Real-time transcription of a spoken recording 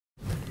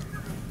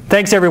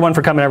Thanks everyone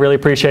for coming. I really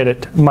appreciate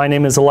it. My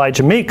name is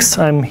Elijah Meeks.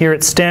 I'm here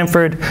at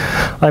Stanford.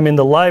 I'm in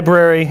the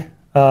library.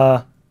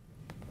 My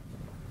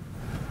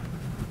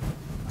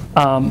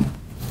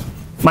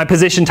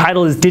position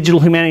title is Digital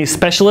Humanities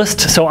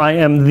Specialist, so I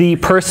am the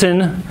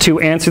person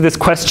to answer this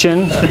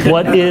question.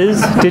 What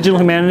is digital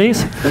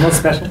humanities? The most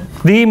special?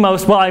 The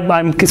most, well,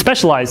 I'm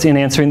specialized in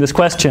answering this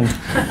question.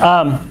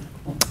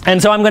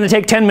 And so I'm going to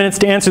take 10 minutes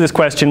to answer this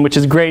question, which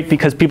is great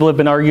because people have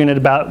been arguing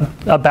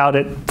about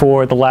it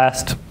for the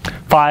last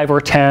 5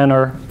 or 10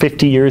 or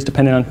 50 years,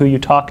 depending on who you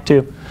talk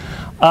to.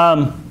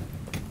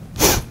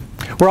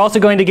 We're also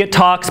going to get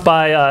talks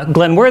by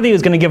Glenn Worthy,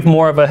 who's going to give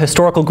more of a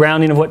historical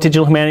grounding of what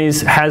digital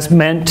humanities has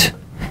meant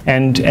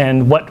and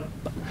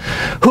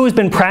who's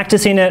been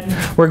practicing it.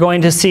 We're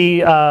going to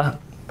see,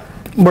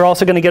 we're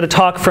also going to get a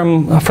talk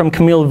from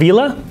Camille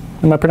Villa.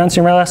 Am I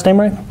pronouncing your last name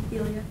right?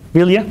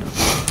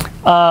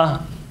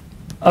 Villa.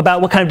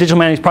 About what kind of digital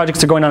humanities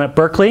projects are going on at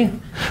Berkeley.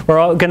 We're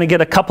all going to get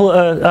a couple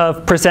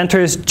of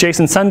presenters,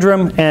 Jason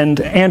Sundram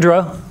and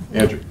Andrew.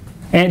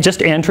 And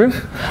just Andrew,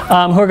 who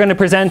are going to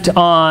present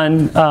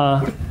on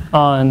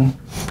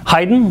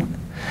Haydn,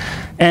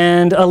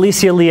 and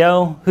Alicia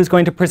Leo, who's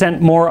going to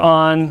present more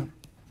on,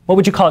 what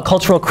would you call it,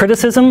 cultural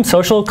criticism,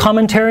 social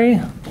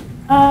commentary?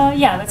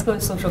 Yeah, let's go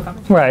with social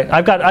commentary. Right,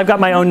 I've got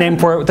my own name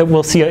for it that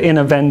we'll see in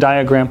a Venn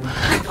diagram.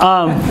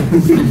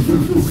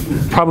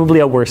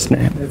 Probably a worse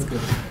name. That's good.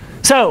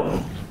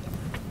 So,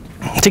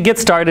 to get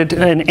started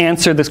and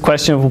answer this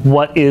question of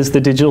what is the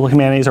digital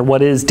humanities or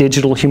what is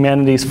digital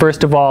humanities,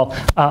 first of all,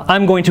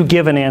 I'm going to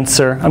give an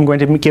answer. I'm going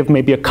to give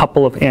maybe a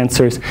couple of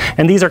answers.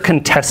 And these are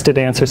contested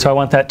answers, so I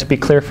want that to be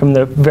clear from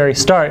the very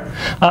start.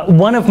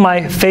 One of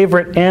my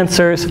favorite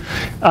answers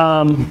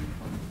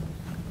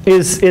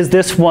is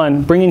this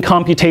one, bringing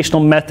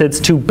computational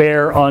methods to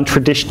bear on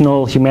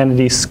traditional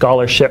humanities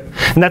scholarship.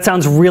 And that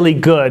sounds really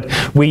good.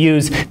 We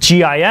use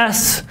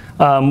GIS,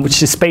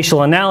 which is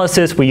spatial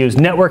analysis. We use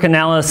network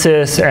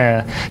analysis,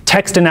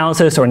 text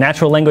analysis, or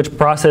natural language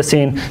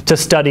processing to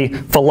study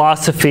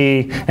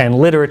philosophy and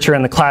literature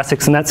and the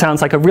classics. And that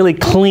sounds like a really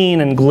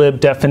clean and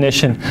glib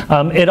definition.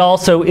 It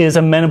also is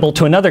amenable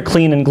to another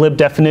clean and glib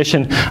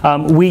definition.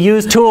 We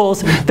use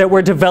tools that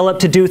were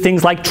developed to do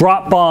things like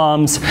drop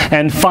bombs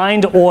and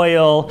find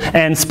oil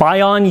and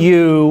spy on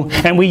you.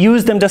 And we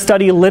use them to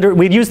study literature.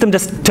 We use them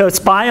to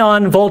spy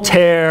on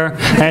Voltaire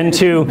and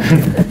to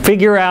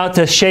figure out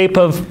the shape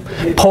of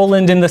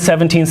Poland in the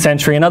 17th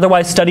century, and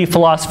otherwise study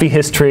philosophy,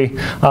 history,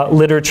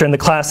 literature, and the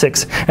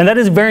classics. And that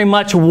is very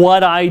much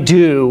what I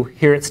do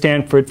here at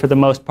Stanford for the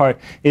most part,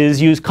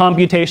 is use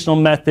computational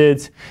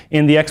methods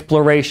in the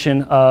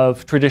exploration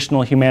of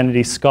traditional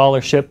humanities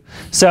scholarship.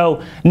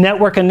 So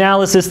network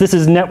analysis, this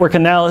is network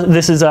analysis.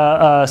 This is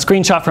a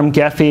screenshot from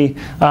Gephi,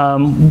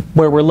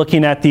 where we're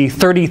looking at the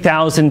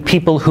 30,000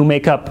 people who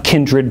make up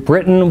Kindred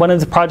Britain, one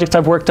of the projects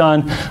I've worked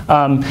on.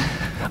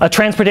 A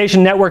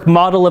transportation network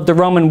model of the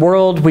Roman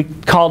world. We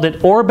called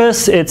it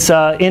Orbis. It's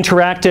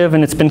interactive,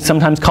 and it's been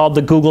sometimes called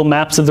the Google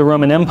Maps of the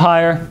Roman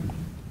Empire,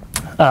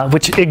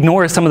 which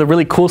ignores some of the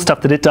really cool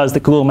stuff that it does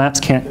that Google Maps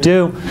can't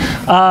do.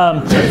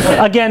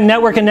 Again,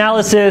 network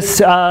analysis,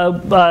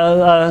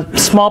 a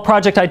small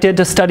project I did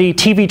to study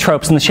TV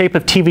tropes and the shape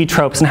of TV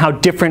tropes and how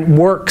different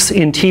works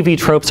in TV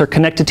tropes are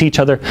connected to each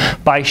other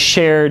by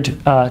shared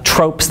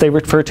tropes, they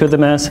refer to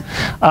them as.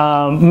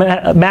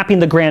 Mapping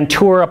the Grand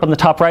Tour up on the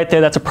top right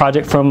there, that's a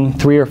project from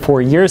 3 or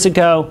 4 years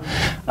ago.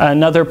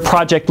 Another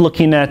project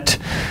looking at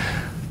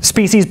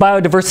species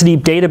biodiversity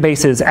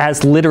databases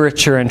as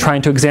literature and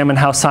trying to examine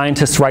how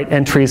scientists write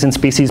entries in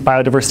species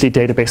biodiversity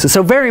databases.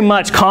 So very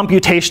much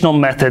computational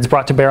methods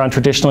brought to bear on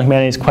traditional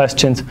humanities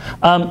questions.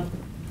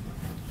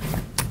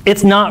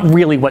 It's not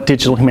really what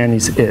digital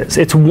humanities is.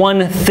 It's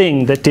one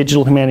thing that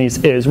digital humanities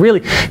is.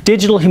 Really,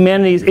 digital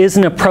humanities is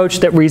an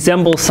approach that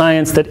resembles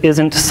science that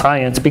isn't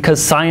science,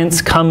 because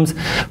science comes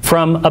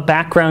from a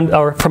background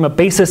or from a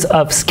basis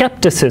of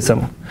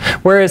skepticism,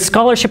 whereas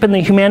scholarship in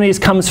the humanities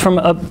comes from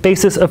a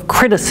basis of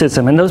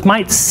criticism. And those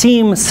might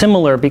seem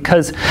similar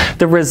because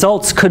the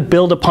results could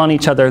build upon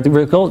each other. The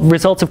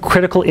results of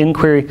critical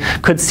inquiry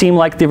could seem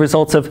like the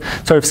results of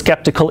sort of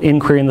skeptical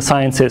inquiry in the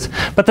sciences.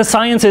 But the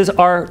sciences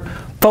are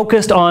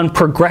focused on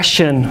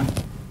progression,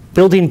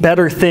 building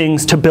better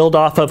things to build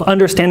off of,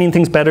 understanding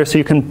things better so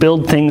you can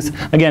build things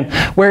again.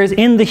 Whereas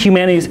in the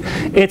humanities,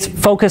 it's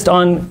focused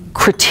on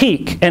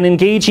critique and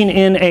engaging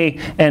in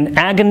an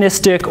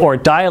agonistic or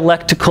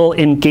dialectical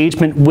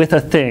engagement with a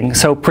thing.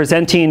 So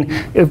presenting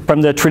from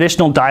the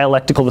traditional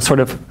dialectical, the sort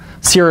of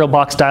cereal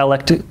box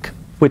dialectic,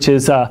 which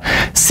is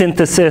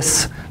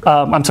thesis,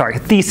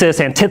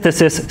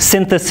 antithesis,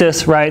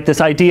 synthesis, right?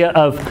 This idea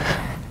of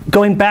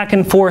going back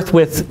and forth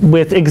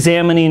with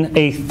examining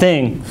a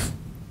thing.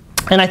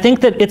 And I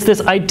think that it's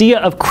this idea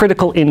of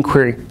critical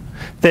inquiry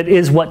that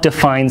is what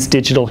defines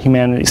digital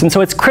humanities. And so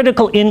it's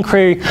critical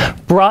inquiry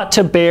brought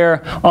to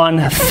bear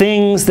on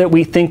things that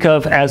we think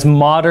of as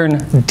modern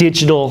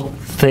digital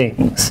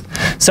things.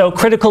 So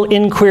critical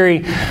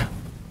inquiry,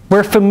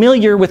 we're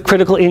familiar with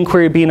critical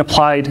inquiry being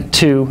applied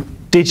to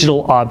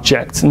digital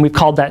objects. And we've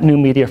called that new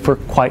media for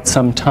quite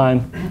some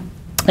time.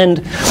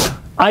 And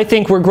I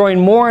think we're growing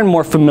more and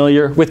more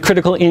familiar with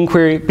critical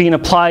inquiry being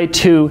applied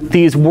to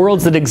these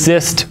worlds that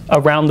exist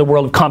around the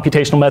world of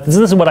computational methods.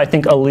 This is what I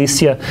think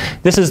Alicia,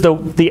 this is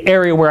the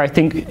area where I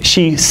think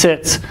she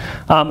sits.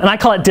 And I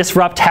call it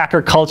disrupt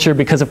hacker culture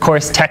because, of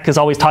course, tech is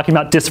always talking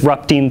about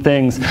disrupting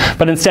things.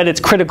 But instead, it's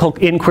critical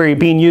inquiry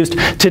being used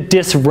to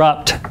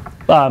disrupt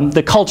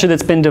the culture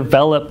that's been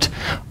developed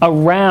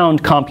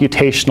around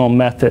computational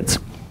methods.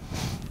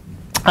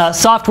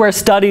 Software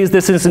studies,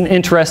 this is an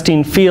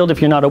interesting field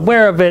if you're not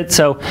aware of it.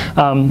 So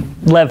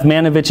Lev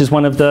Manovich is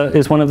one of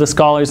the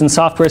scholars in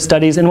software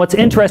studies. And what's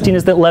interesting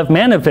is that Lev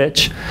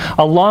Manovich,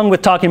 along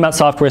with talking about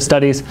software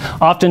studies,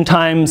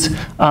 oftentimes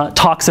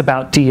talks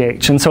about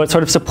DH. And so it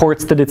sort of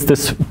supports that it's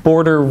this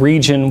border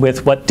region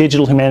with what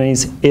digital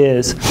humanities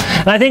is.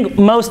 And I think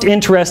most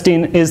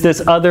interesting is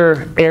this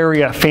other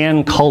area,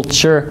 fan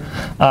culture.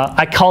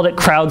 I called it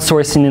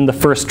crowdsourcing in the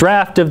first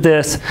draft of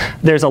this.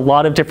 There's a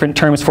lot of different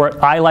terms for it.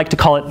 I like to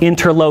call it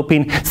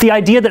interloping. It's the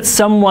idea that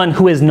someone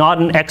who is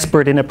not an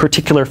expert in a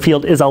particular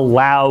field is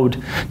allowed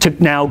to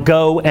now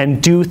go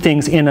and do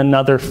things in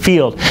another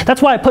field.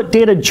 That's why I put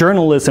data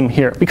journalism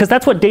here, because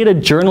that's what data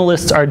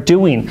journalists are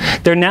doing.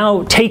 They're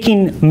now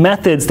taking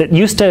methods that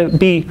used to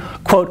be,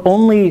 quote,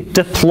 only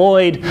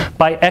deployed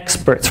by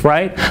experts,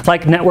 right?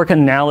 Like network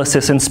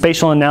analysis and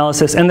spatial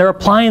analysis, and they're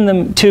applying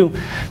them to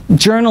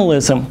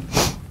journalism.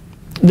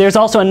 There's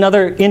also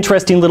another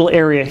interesting little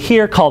area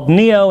here called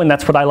NEO, and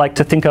that's what I like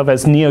to think of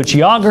as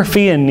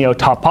neogeography and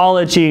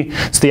neotopology.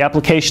 It's the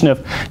application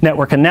of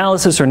network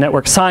analysis or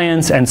network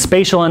science and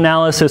spatial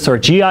analysis or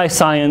GI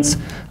science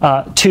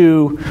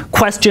to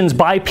questions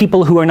by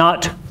people who are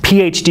not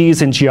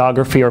PhDs in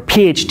geography or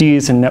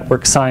PhDs in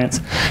network science.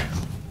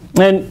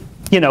 And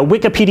you know,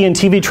 Wikipedia and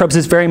TV tropes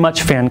is very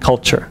much fan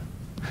culture.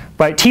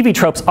 Right? TV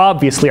tropes,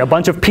 obviously, a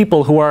bunch of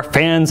people who are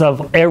fans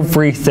of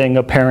everything,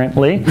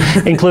 apparently,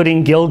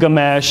 including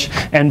Gilgamesh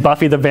and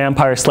Buffy the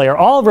Vampire Slayer,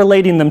 all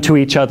relating them to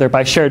each other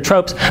by shared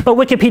tropes. But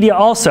Wikipedia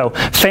also,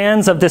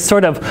 fans of this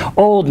sort of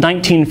old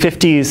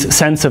 1950s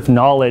sense of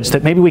knowledge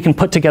that maybe we can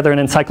put together an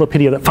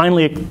encyclopedia that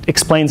finally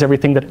explains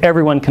everything that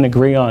everyone can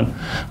agree on.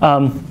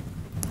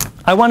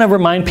 I want to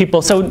remind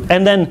people,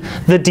 and then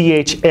the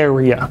DH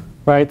area.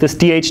 Right, this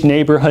DH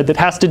neighborhood that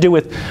has to do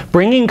with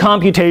bringing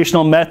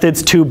computational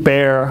methods to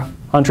bear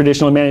on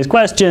traditional humanities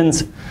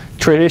questions,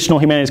 traditional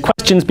humanities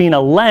questions being a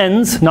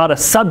lens, not a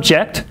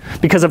subject,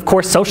 because of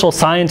course social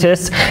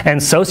scientists and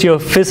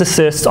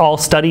sociophysicists all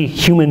study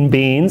human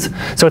beings,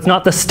 so it's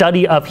not the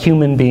study of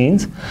human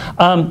beings.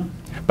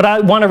 But I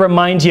want to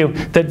remind you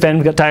that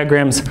Venn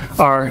diagrams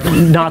are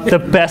not the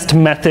best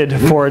method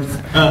for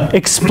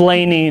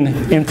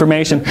explaining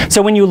information.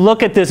 So when you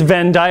look at this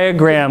Venn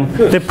diagram,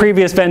 the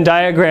previous Venn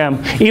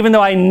diagram, even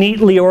though I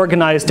neatly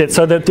organized it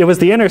so that it was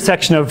the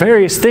intersection of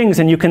various things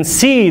and you can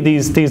see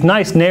these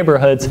nice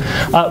neighborhoods,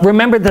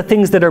 remember the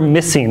things that are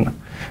missing.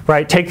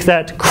 Right? Take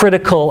that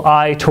critical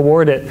eye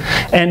toward it.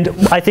 And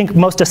I think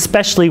most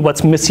especially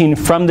what's missing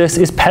from this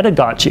is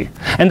pedagogy.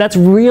 And that's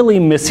really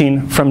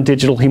missing from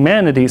digital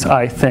humanities,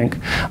 I think.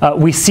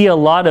 We see a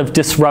lot of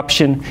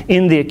disruption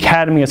in the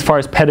academy as far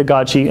as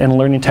pedagogy and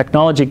learning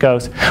technology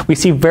goes. We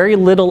see very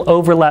little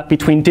overlap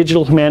between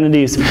digital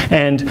humanities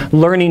and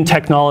learning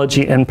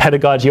technology and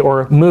pedagogy,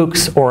 or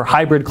MOOCs or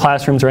hybrid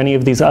classrooms or any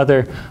of these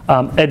other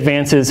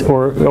advances,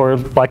 or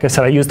like I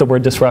said, I used the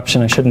word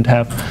disruption, I shouldn't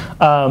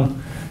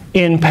have.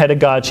 In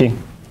pedagogy.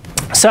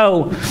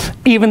 So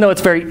even though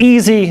it's very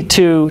easy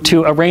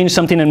to arrange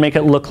something and make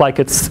it look like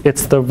it's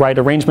the right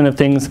arrangement of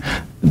things,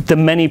 the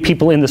many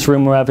people in this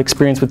room who have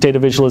experience with data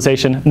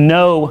visualization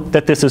know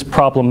that this is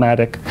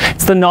problematic.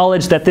 It's the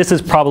knowledge that this is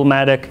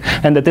problematic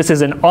and that this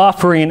is an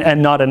offering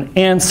and not an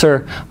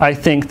answer, I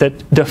think,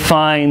 that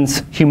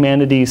defines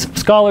humanities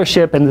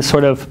scholarship and the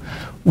sort of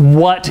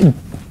what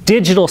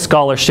digital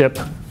scholarship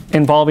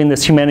involving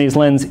this humanities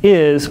lens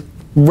is,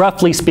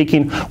 roughly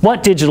speaking,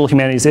 what digital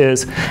humanities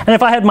is. And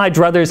if I had my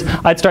druthers,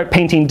 I'd start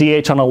painting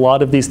DH on a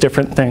lot of these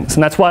different things.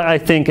 And that's why I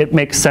think it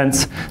makes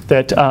sense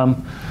that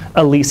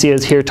Alicia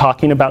is here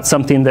talking about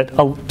something that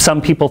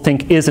some people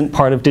think isn't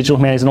part of digital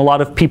humanities. And a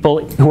lot of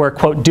people who are,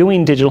 quote,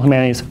 doing digital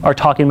humanities are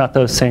talking about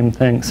those same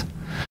things.